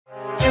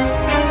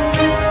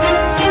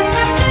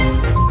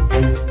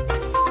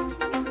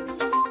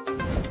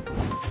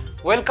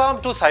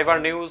Welcome to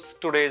Cyber News,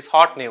 today's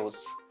hot news.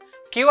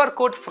 QR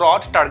code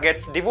fraud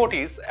targets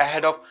devotees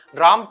ahead of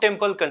Ram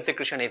Temple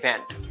consecration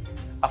event.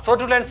 A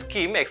fraudulent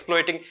scheme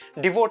exploiting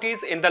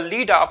devotees in the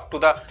lead-up to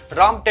the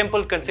Ram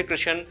Temple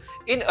consecration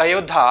in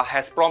Ayodhya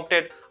has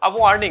prompted a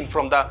warning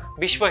from the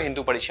Vishwa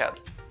Hindu Parishad.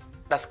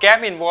 The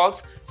scam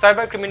involves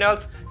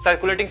cybercriminals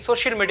circulating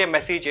social media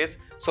messages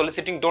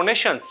soliciting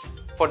donations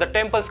for the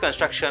temple's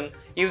construction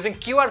using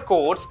QR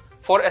codes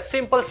for a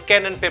simple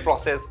scan and pay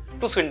process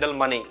to swindle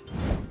money.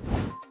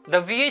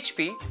 The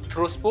VHP,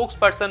 through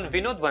spokesperson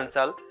Vinod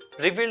Bansal,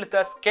 revealed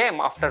the scam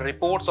after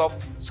reports of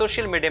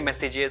social media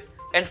messages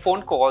and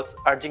phone calls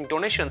urging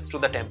donations to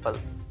the temple.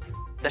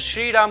 The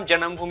Sri Ram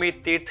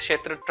Janambhoomi Tirth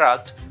Kshetra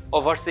Trust,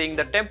 overseeing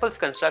the temple's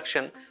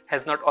construction,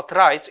 has not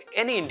authorized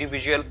any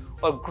individual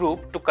or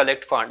group to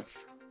collect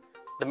funds.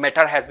 The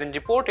matter has been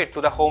reported to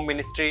the Home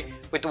Ministry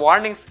with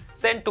warnings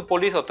sent to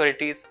police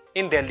authorities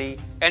in Delhi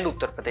and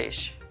Uttar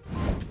Pradesh.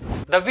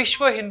 The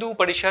Vishwa Hindu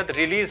Parishad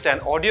released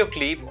an audio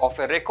clip of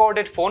a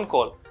recorded phone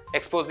call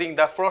exposing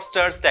the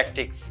fraudsters'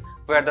 tactics,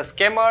 where the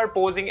scammer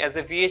posing as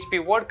a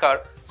VHP worker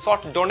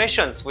sought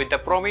donations with the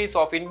promise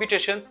of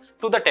invitations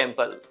to the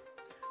temple.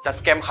 The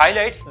scam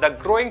highlights the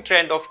growing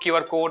trend of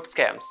QR code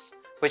scams,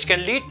 which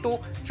can lead to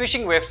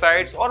phishing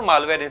websites or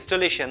malware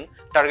installation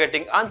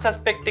targeting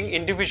unsuspecting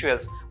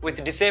individuals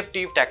with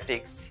deceptive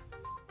tactics.